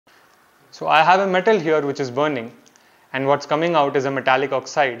So I have a metal here which is burning, and what's coming out is a metallic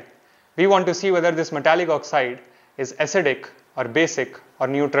oxide. We want to see whether this metallic oxide is acidic or basic or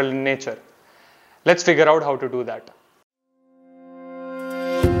neutral in nature. Let's figure out how to do that.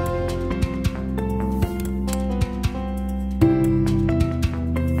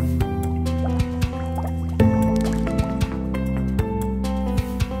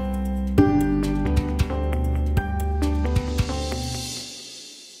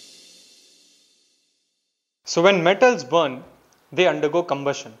 So when metals burn, they undergo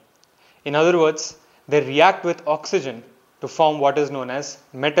combustion. In other words, they react with oxygen to form what is known as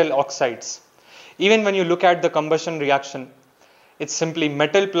metal oxides. Even when you look at the combustion reaction, it's simply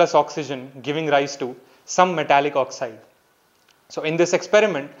metal plus oxygen giving rise to some metallic oxide. So in this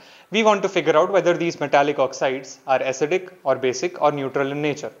experiment, we want to figure out whether these metallic oxides are acidic or basic or neutral in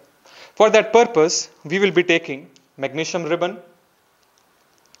nature. For that purpose, we will be taking magnesium ribbon,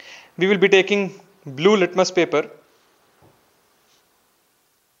 we will be taking blue litmus paper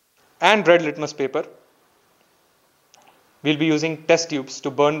and red litmus paper. We'll be using test tubes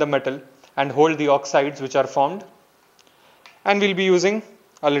to burn the metal and hold the oxides which are formed, and we'll be using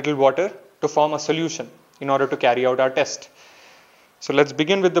a little water to form a solution in order to carry out our test. So let's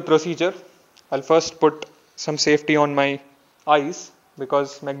begin with the procedure. I'll first put some safety on my eyes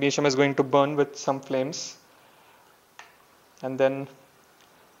because magnesium is going to burn with some flames, and then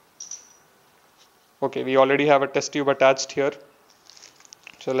okay, we already have a test tube attached here.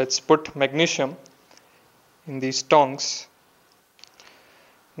 So let's put magnesium in these tongs.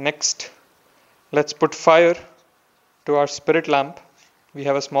 Next, let's put fire to our spirit lamp. We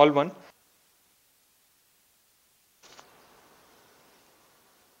have a small one.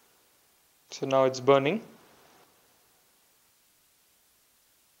 So now it's burning.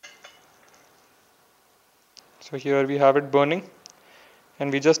 So here we have it burning.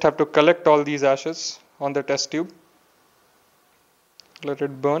 And we just have to collect all these ashes on the test tube. Let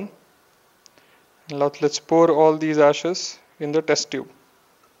it burn. And let's pour all these ashes in the test tube.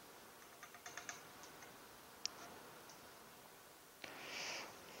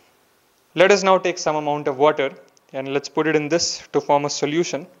 Let us now take some amount of water and let's put it in this to form a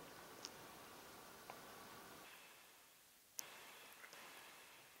solution.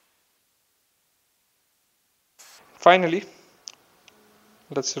 Finally,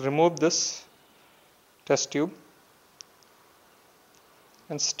 let's remove this test tube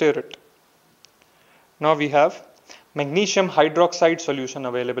and stir it. Now we have magnesium hydroxide solution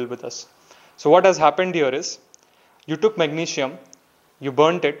available with us. So what has happened here is, you took magnesium, you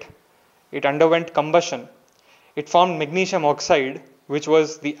burnt it, it underwent combustion, it formed magnesium oxide, which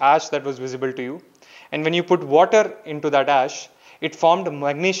was the ash that was visible to you, and when you put water into that ash, it formed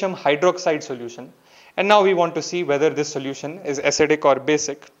magnesium hydroxide solution. And now we want to see whether this solution is acidic or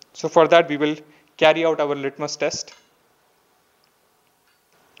basic. So for that we will carry out our litmus test.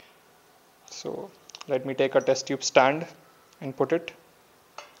 So let me take a test tube stand and put it.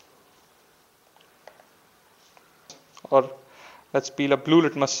 Or let's peel a blue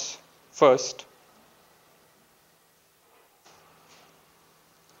litmus first.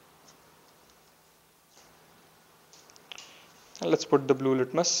 And let's put the blue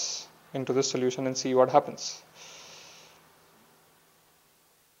litmus into the solution and see what happens.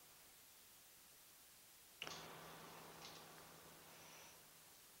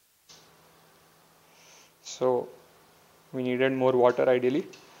 So we needed more water ideally,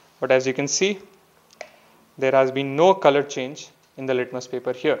 but as you can see, there has been no color change in the litmus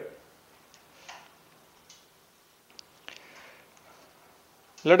paper here.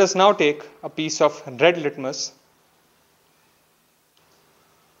 Let us now take a piece of red litmus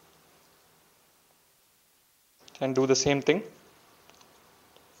and do the same thing.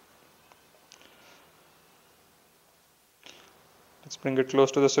 Let's bring it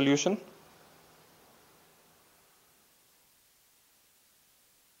close to the solution.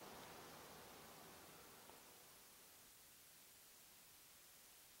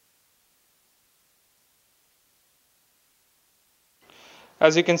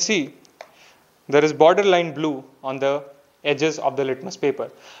 As you can see, there is borderline blue on the edges of the litmus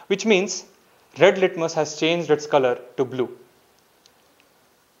paper, which means red litmus has changed its color to blue.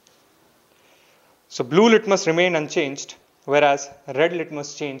 So blue litmus remained unchanged, whereas red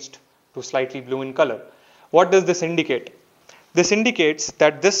litmus changed to slightly blue in color. What does this indicate? This indicates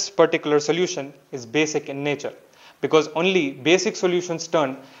that this particular solution is basic in nature, because only basic solutions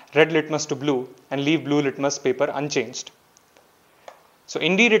turn red litmus to blue and leave blue litmus paper unchanged. So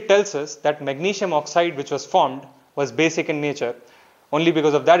indeed it tells us that magnesium oxide which was formed was basic in nature. Only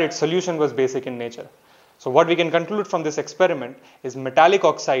because of that its solution was basic in nature. So what we can conclude from this experiment is metallic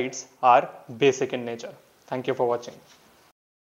oxides are basic in nature. Thank you for watching.